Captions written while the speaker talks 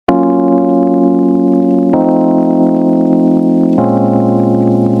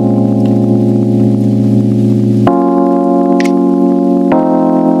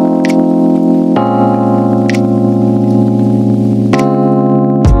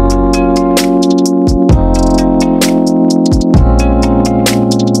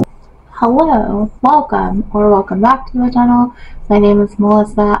Hello, welcome back to the channel. My name is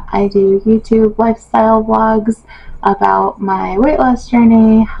Melissa. I do YouTube lifestyle vlogs about my weight loss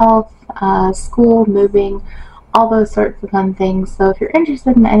journey, health, school, moving, all those sorts of fun things. So if you're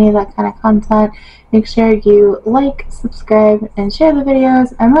interested in any of that kind of content, make sure you like, subscribe, and share the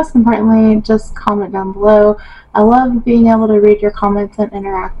videos, and most importantly, just comment down below. I love being able to read your comments and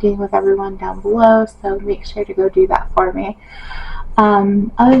interacting with everyone down below, so make sure to go do that for me.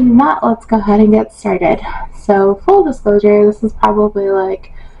 Other than that, let's go ahead and get started. So, full disclosure, this is probably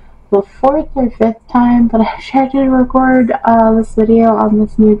like the 4th or 5th time that I've tried to record this video on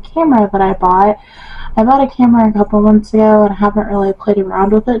this new camera that I bought. I bought a camera a couple months ago and I haven't really played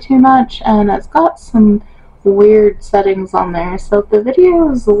around with it too much, and it's got some weird settings on there. So if the video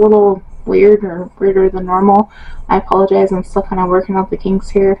is a little weird or weirder than normal, I apologize. I'm still kind of working out the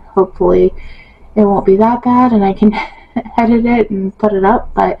kinks here. Hopefully it won't be that bad and I can edit it and put it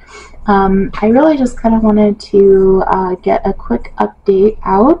up, but I really just kind of wanted to get a quick update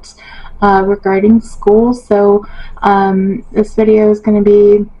out regarding school. So this video is going to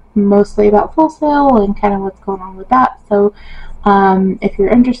be mostly about Full Sail and kind of what's going on with that. So if you're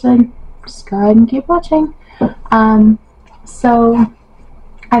interested, just go ahead and keep watching. So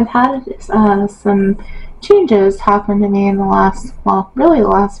I've had some changes happen to me in the last, well, really the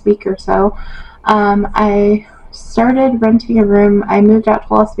last week or so. I started renting a room. I moved out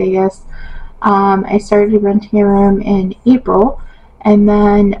to Las Vegas. I started renting a room in April, and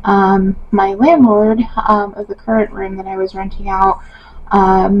then my landlord of the current room that I was renting out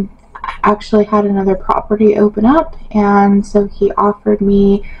actually had another property open up, and so he offered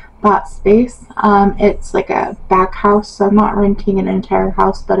me that space. It's like a back house, so I'm not renting an entire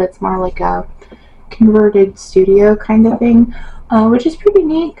house, but it's more like a converted studio kind of thing, which is pretty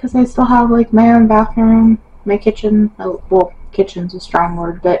neat because I still have like my own bathroom, my kitchen, well, kitchen's a strong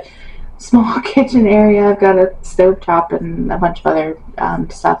word, but small kitchen area. I've got a stovetop and a bunch of other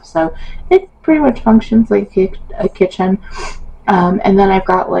stuff, so it pretty much functions like a kitchen. And then I've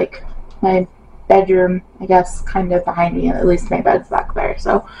got like my bedroom, I guess, kind of behind me. At least my bed's back there.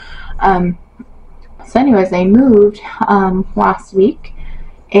 So anyways, I moved last week,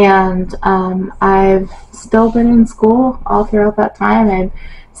 and I've still been in school all throughout that time. I've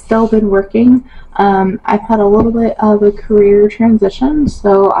still been working. I've had a little bit of a career transition,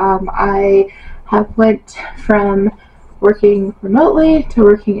 so I have went from working remotely to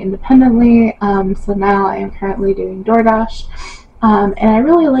working independently. So now I am currently doing DoorDash, and I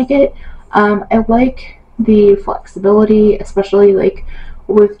really like it. I like the flexibility, especially like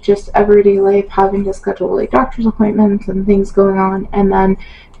with just everyday life, having to schedule like doctor's appointments and things going on, and then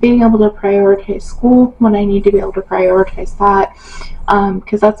being able to prioritize school when I need to be able to prioritize that,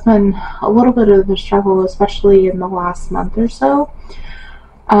 because that's been a little bit of a struggle, especially in the last month or so.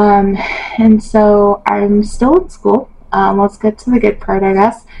 And so I'm still in school. Let's get to the good part, I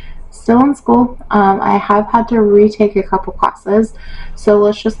guess. Still in school. I have had to retake a couple classes, so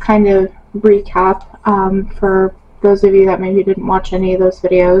let's just kind of recap for those of you that maybe didn't watch any of those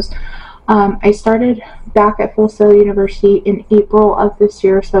videos. I started back at Full Sail University in April of this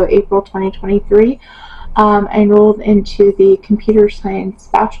year, so April 2023. I enrolled into the Computer Science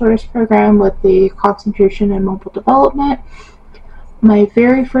Bachelor's program with the concentration in mobile development. My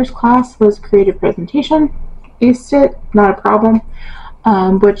very first class was Creative Presentation. Aced it, not a problem,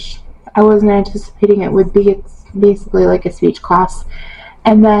 which I wasn't anticipating it would be. It's basically like a speech class.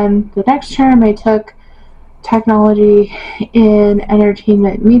 And then the next term I took Technology in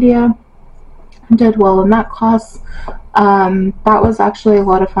Entertainment Media. Did well in that class. That was actually a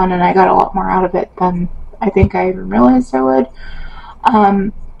lot of fun, and I got a lot more out of it than I think I even realized I would.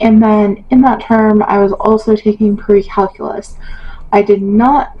 And then in that term I was also taking pre-calculus. I did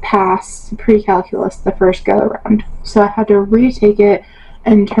not pass pre-calculus the first go around, so I had to retake it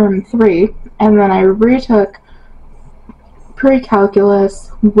in term 3, and then I retook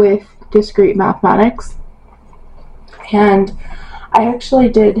pre-calculus with discrete mathematics, and I actually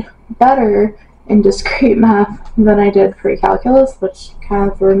did better in discrete math than I did pre-calculus, which kind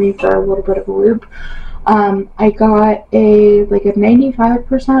of threw me for a little bit of a loop. I got a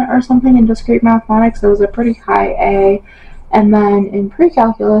 95% or something in discrete mathematics. It was a pretty high A. And then in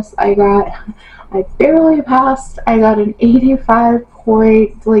pre-calculus I barely passed. I got an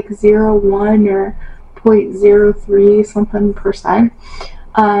 85.01 or 0.03 something percent.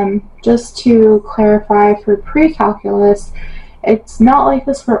 Just to clarify, for pre-calculus, it's not like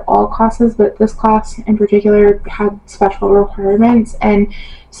this for all classes, but this class in particular had special requirements, and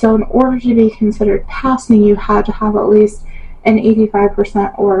so in order to be considered passing, you had to have at least an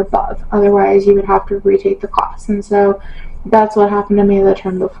 85% or above. Otherwise, you would have to retake the class. And so that's what happened to me the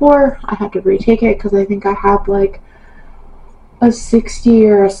term before. I had to retake it because I think I had like a 60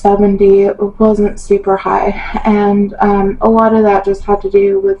 or a 70. It wasn't super high, and a lot of that just had to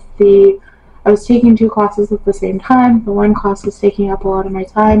do with I was taking 2 classes at the same time. The one class was taking up a lot of my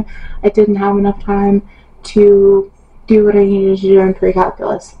time. I didn't have enough time to do what I needed to do in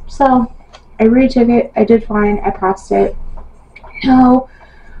pre-calculus. So I retook it. I did fine. I passed it. Now,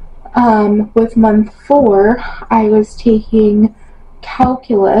 with month 4, I was taking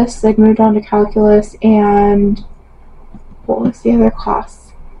calculus. I'd moved on to calculus, and what was the other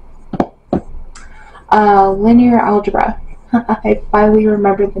class? Linear algebra. I finally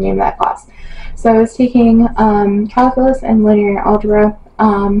remembered the name of that class. So I was taking calculus and linear algebra.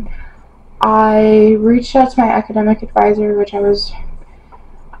 I reached out to my academic advisor, which I was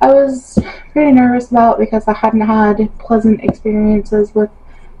pretty nervous about because I hadn't had pleasant experiences with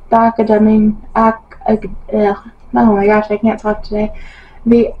the oh my gosh, I can't talk today.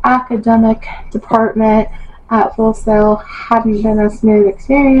 The academic department at Full Sail hadn't been a smooth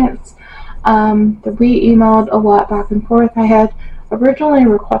experience. We emailed a lot back and forth. I had originally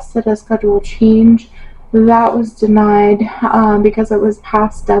requested a schedule change. That was denied because it was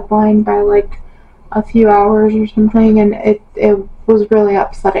past deadline by like a few hours or something, and it was really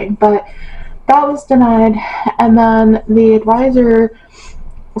upsetting. But that was denied, and then the advisor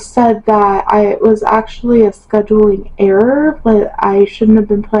said that it was actually a scheduling error, but I shouldn't have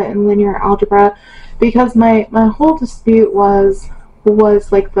been put in linear algebra because my whole dispute was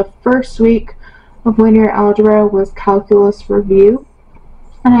like the first week of linear algebra was calculus review,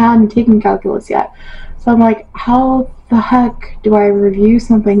 and I hadn't taken calculus yet. So I'm like, how the heck do I review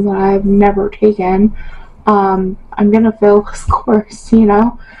something that I've never taken? I'm gonna fail this course, you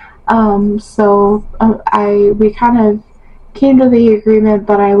know? We kind of came to the agreement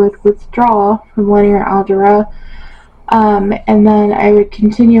that I would withdraw from linear algebra, and then I would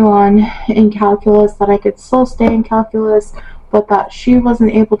continue on in calculus, that I could still stay in calculus, but that she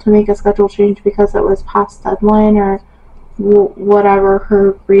wasn't able to make a schedule change because it was past deadline or whatever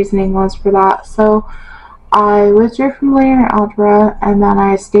her reasoning was for that. So I withdrew from linear algebra, and then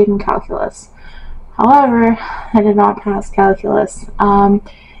I stayed in calculus. However, I did not pass calculus,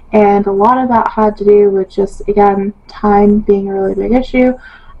 and a lot of that had to do with just, again, time being a really big issue.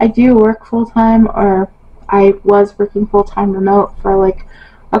 I do work full-time, or I was working full-time remote for like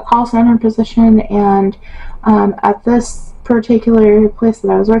a call center position, and at this particular place that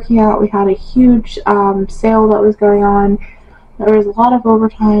I was working at, we had a huge sale that was going on. There was a lot of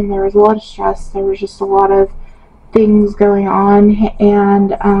overtime, there was a lot of stress, there was just a lot of things going on,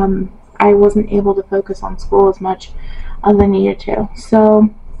 and I wasn't able to focus on school as much as I needed to. So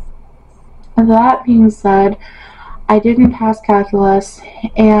that being said, I didn't pass calculus,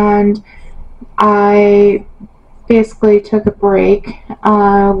 and I basically took a break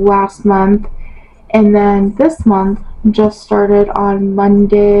last month, and then this month just started on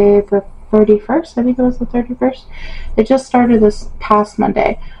Monday the 31st. I think it was the 31st. It just started this past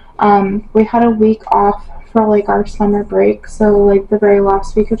Monday. We had a week off for like our summer break, so like the very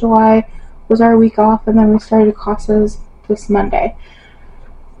last week of July was our week off, and then we started classes this Monday.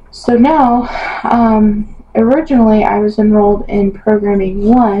 So now, originally I was enrolled in Programming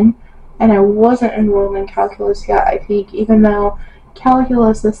 1, and I wasn't enrolled in Calculus yet, I think, even though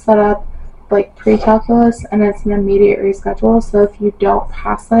Calculus is set up like pre-calculus, and it's an immediate reschedule, so if you don't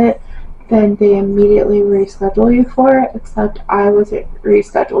pass it, then they immediately reschedule you for it, except I wasn't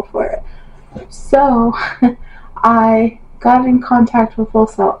rescheduled for it. So I got in contact with Full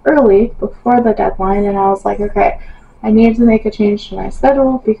Sail early, before the deadline, and I was like, okay, I need to make a change to my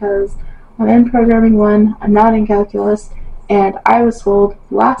schedule because I'm in Programming 1, I'm not in Calculus, and I was told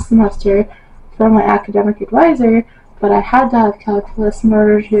last semester from my academic advisor that I had to have Calculus in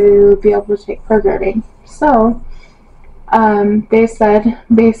order to be able to take programming. So they said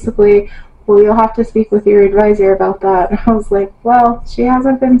basically, well, you'll have to speak with your advisor about that. And I was like, well, she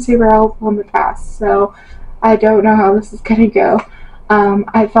hasn't been super helpful in the past, so I don't know how this is going to go.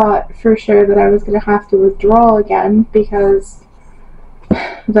 I thought for sure that I was going to have to withdraw again because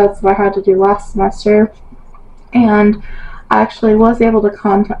that's what I had to do last semester. And I actually was able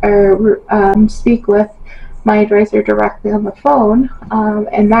to speak with my advisor directly on the phone,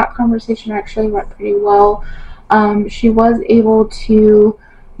 and that conversation actually went pretty well. She was able to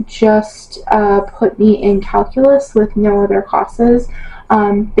just put me in calculus with no other classes,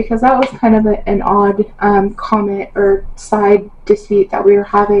 because that was kind of an odd comment or side dispute that we were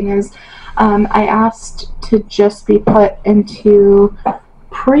having. Is I asked to just be put into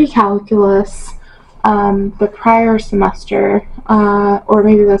pre-calculus the prior semester, or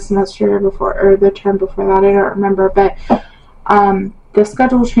maybe the semester before, or the term before that, I don't remember, but The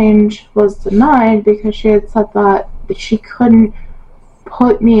schedule change was denied because she had said that she couldn't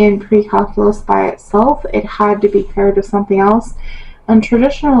put me in pre-calculus by itself. It had to be paired with something else. And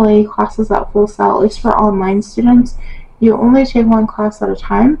traditionally, classes at Full Sail, at least for online students, you only take one class at a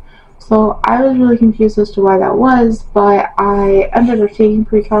time. So I was really confused as to why that was, but I ended up taking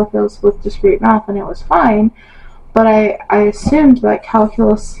pre-calculus with discrete math and it was fine. But I assumed that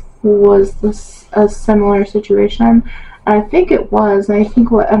calculus was a similar situation. And I think it was, and I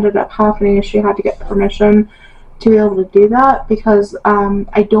think what ended up happening is she had to get permission to be able to do that because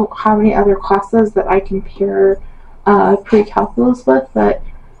I don't have any other classes that I can pair pre-calculus with that,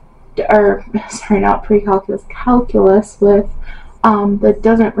 or sorry, not pre-calculus, calculus with, that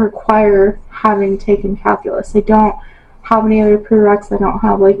doesn't require having taken calculus. I don't have any other prereqs. I don't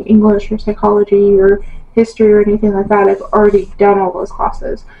have like English or psychology or history or anything like that. I've already done all those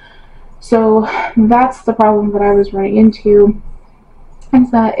classes. So that's the problem that I was running into, is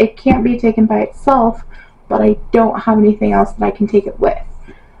that it can't be taken by itself, but I don't have anything else that I can take it with.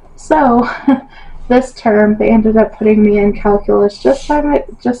 So this term they ended up putting me in calculus just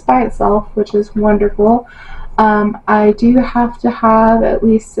by itself, which is wonderful. I do have to have at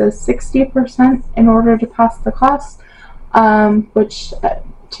least a 60% in order to pass the class, which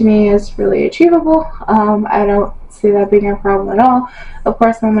to me is really achievable. I don't see that being a problem at all. Of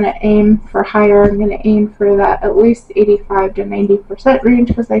course, I'm going to aim for higher. I'm going to aim for that at least 85 to 90% range,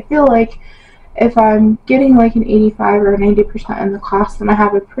 because I feel like if I'm getting like an 85 or 90% in the class, then I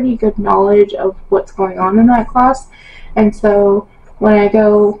have a pretty good knowledge of what's going on in that class. And so when I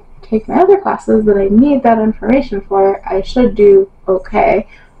go take my other classes that I need that information for, I should do okay,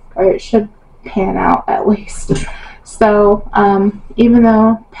 or it should pan out at least. So even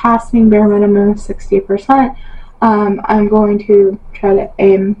though passing bare minimum is 60%, I'm going to try to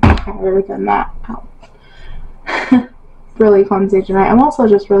aim higher than that. Really clumsy tonight. I'm also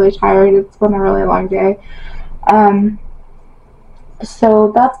just really tired. It's been a really long day.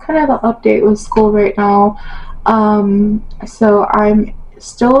 So that's kind of the update with school right now. So I'm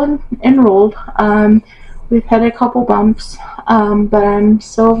still enrolled. We've hit a couple bumps, but I'm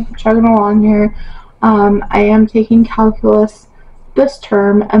still chugging along here. I am taking calculus this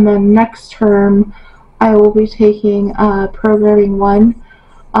term, and then next term I will be taking Programming 1.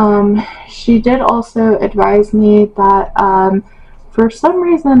 She did also advise me that for some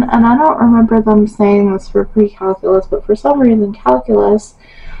reason, and I don't remember them saying this for pre-calculus, but for some reason calculus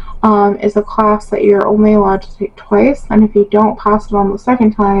is a class that you're only allowed to take twice, and if you don't pass it on the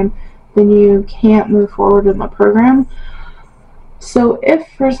second time, then you can't move forward in the program. So if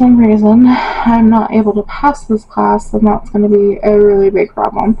for some reason I'm not able to pass this class, then that's going to be a really big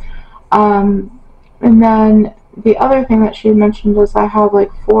problem. And then the other thing that she mentioned is I have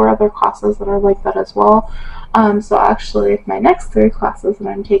like 4 other classes that are like that as well. So actually my next 3 classes that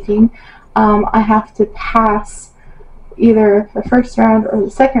I'm taking, I have to pass either the first round or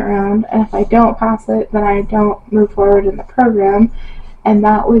the second round, and if I don't pass it, then I don't move forward in the program. And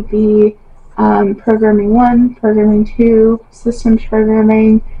that would be Programming 1, Programming 2, Systems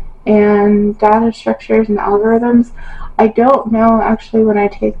Programming, and Data Structures and Algorithms. I don't know actually when I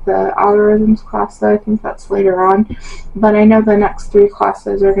take the algorithms class, so I think that's later on, but I know the next 3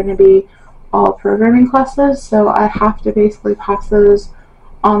 classes are going to be all programming classes, so I have to basically pass those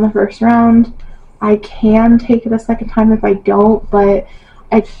on the first round. I can take it a second time if I don't, but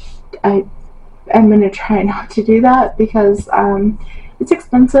I'm going to try not to do that because it's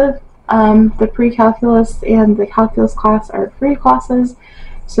expensive. The pre-calculus and the calculus class are free classes,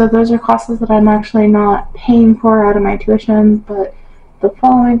 so those are classes that I'm actually not paying for out of my tuition, but the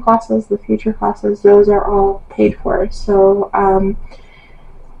following classes, the future classes, those are all paid for. So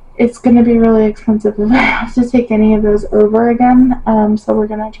it's going to be really expensive if I have to take any of those over again, so we're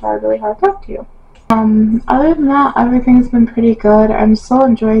going to try really hard not to. Other than that, everything's been pretty good. I'm still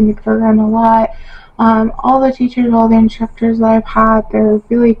enjoying the program a lot. All the teachers, all the instructors that I've had, they're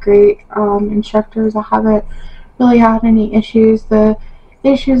really great instructors. I haven't really had any issues. The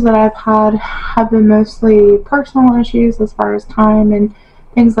issues that I've had have been mostly personal issues as far as time and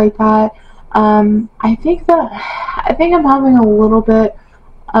things like that. I think I'm having a little bit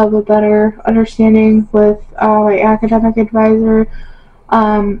of a better understanding with my academic advisor.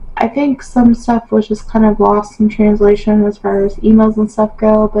 I think some stuff was just kind of lost in translation as far as emails and stuff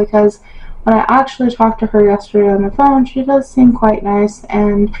go, because when I actually talked to her yesterday on the phone, she does seem quite nice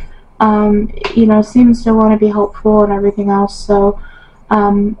and, you know, seems to want to be helpful and everything else. So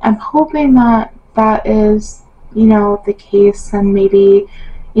I'm hoping that that is, you know, the case, and maybe,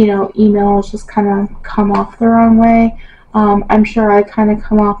 you know, emails just kind of come off the wrong way. I'm sure I kind of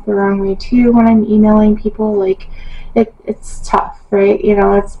come off the wrong way too when I'm emailing people. Like, it's tough, right? You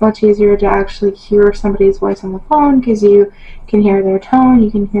know, it's much easier to actually hear somebody's voice on the phone because you can hear their tone,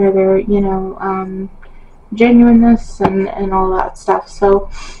 you can hear their, genuineness and all that stuff. So,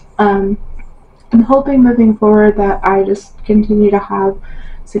 I'm hoping moving forward that I just continue to have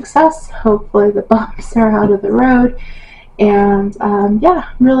success. Hopefully, the bumps are out of the road. And yeah,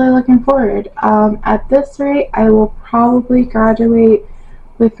 I'm really looking forward. At this rate, I will probably graduate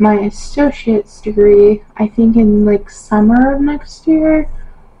with my associate's degree, I think in like summer of next year,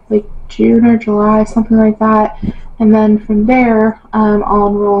 like June or July, something like that. And then from there, I'll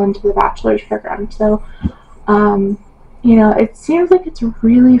enroll into the bachelor's program. So, um, it seems like it's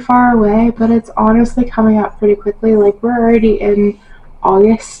really far away, but it's honestly coming up pretty quickly. Like, we're already in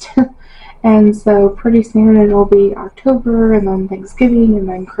August. And so pretty soon it'll be October and then Thanksgiving and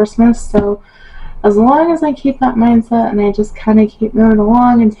then Christmas. So as long as I keep that mindset and I just kind of keep moving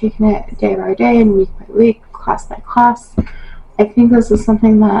along and taking it day by day and week by week, class by class, I think this is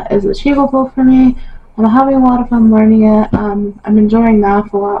something that is achievable for me. I'm having a lot of fun learning it. I'm enjoying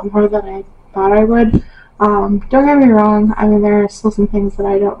math a lot more than I thought I would. Don't get me wrong, I mean, there are still some things that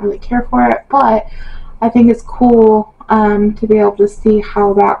I don't really care for it, but I think it's cool to be able to see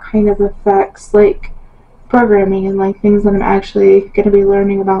how that kind of affects like programming and like things that I'm actually going to be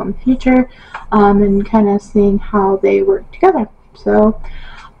learning about in the future, and kind of seeing how they work together. So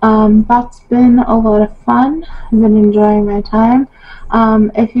that's been a lot of fun. I've been enjoying my time.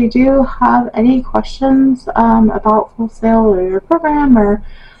 If you do have any questions about Full Sail or your program, or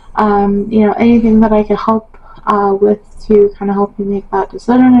anything that I could help with to kind of help you make that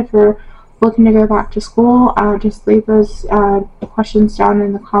decision, if you're looking to go back to school, just leave those questions down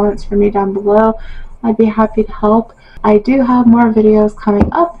in the comments for me down below. I'd be happy to help. I do have more videos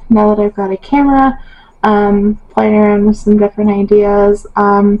coming up now that I've got a camera, playing around with some different ideas.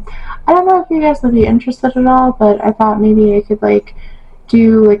 I don't know if you guys would be interested at all, but I thought maybe I could like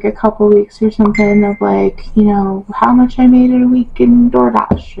do like a couple weeks or something of like, how much I made in a week in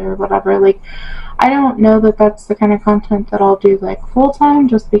DoorDash or whatever. Like, I don't know that that's the kind of content that I'll do like full time,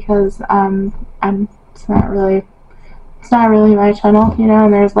 just because it's not really my channel,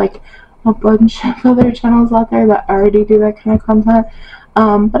 and there's like a bunch of other channels out there that already do that kind of content.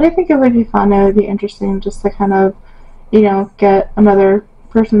 But I think it would be fun. It would be interesting just to kind of, get another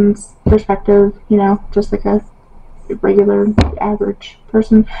person's perspective, just like a regular average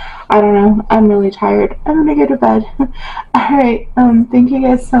person. I don't know, I'm really tired. I'm gonna go to bed. Alright, thank you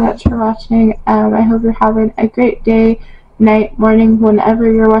guys so much for watching. I hope you're having a great day, night, morning,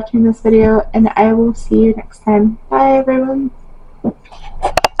 whenever you're watching this video, and I will see you next time. Bye everyone.